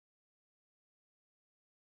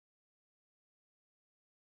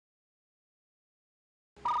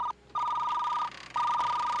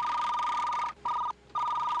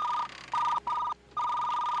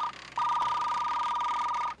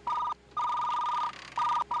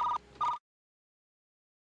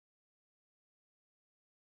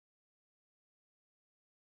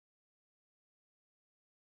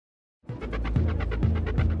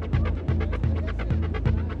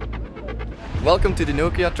Welcome to the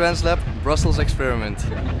Nokia Trends Lab Brussels experiment.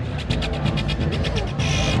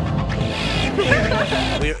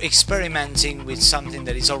 We're experimenting with something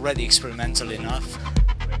that is already experimental enough.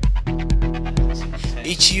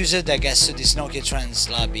 Each user that gets to this Nokia Trends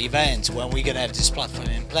Lab event, when we're going to have this platform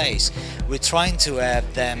in place, we're trying to have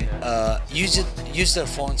them use their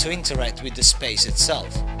phone to interact with the space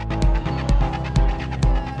itself.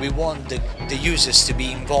 We want the users to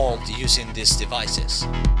be involved using these devices.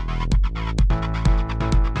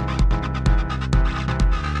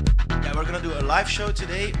 We're going to do a live show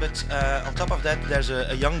today, but on top of that there's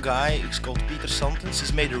a young guy, he's called Peter Santens.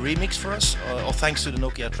 He's made a remix for us, all thanks to the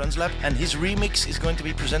Nokia Trends Lab, and his remix is going to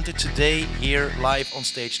be presented today here live on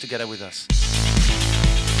stage together with us.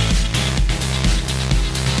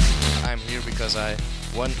 I'm here because I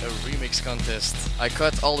won a remix contest. I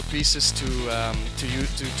cut all the pieces to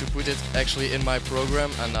put it actually in my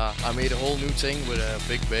program, and I made a whole new thing with a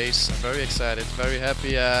big bass. I'm very excited, very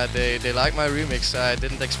happy. They like my remix. I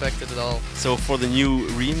didn't expect it at all. So for the new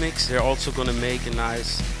remix, they're also gonna make a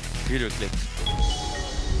nice video clip.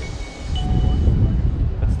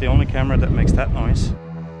 That's the only camera that makes that noise.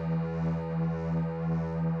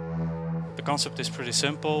 The concept is pretty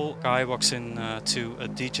simple. A guy walks in to a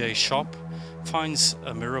DJ shop, finds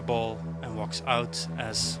a mirror ball and walks out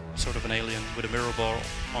as sort of an alien with a mirror ball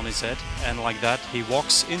on his head. And like that he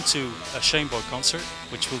walks into a Shane Boy concert,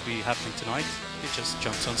 which will be happening tonight. He just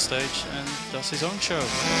jumps on stage and does his own show.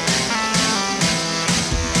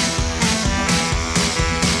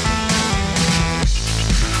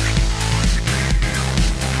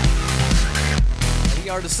 We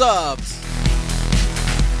are the subs.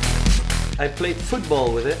 I played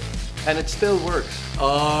football with it, and it still works.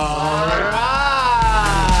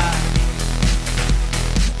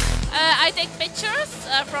 I take pictures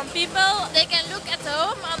from people. They can look at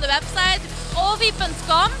home on the website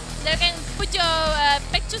ovi.com. They can put your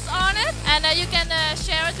pictures on it, and you can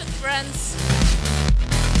share it with friends.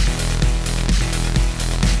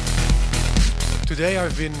 Today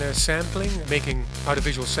I've been sampling, making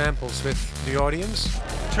audiovisual samples with the audience.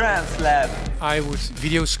 Trends Lab. I would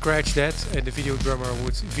video scratch that, and the video drummer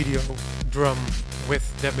would video drum with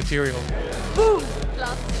that material. Boom!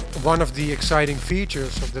 One of the exciting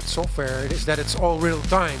features of that software is that it's all real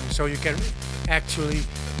time, so you can actually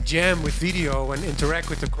jam with video and interact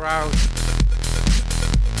with the crowd.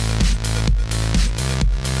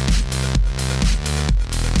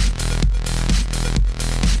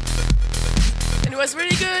 It was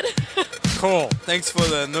really good. Cool. Thanks for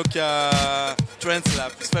the Nokia Trends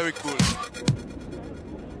Lab. It's very cool.